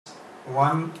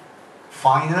one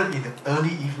final in the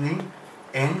early evening,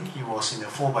 and he was in the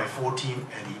 4x4 team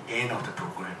at the end of the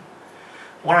program.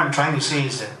 What I'm trying to say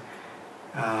is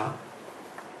that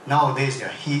nowadays there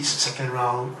are heats, second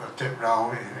round, third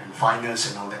round, and finals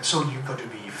and all that. So you've got to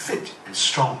be fit and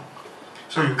strong.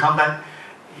 So you come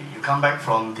back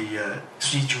from the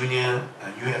street junior,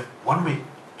 you have 1 week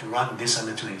to run this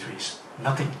under 23s.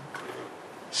 Nothing.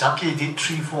 Zaki did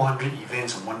 300-400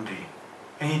 events on one day.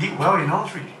 And he did well in all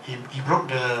three. He broke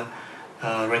the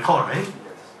record, right?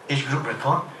 Age group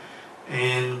record.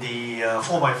 And the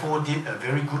 4x4 did a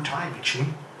very good time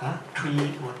actually.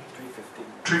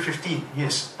 3:15.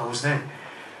 Yes, I was there.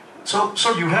 So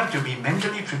you have to be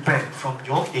mentally prepared from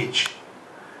your age.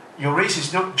 Your race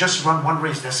is not just run one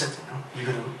race, that's it. You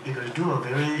know? You're going to do a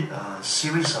very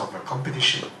series of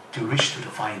competition to reach to the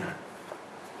final.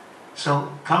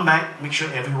 So come back, make sure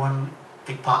everyone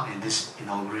take part in this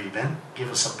inaugural event. Give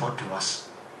a support to us.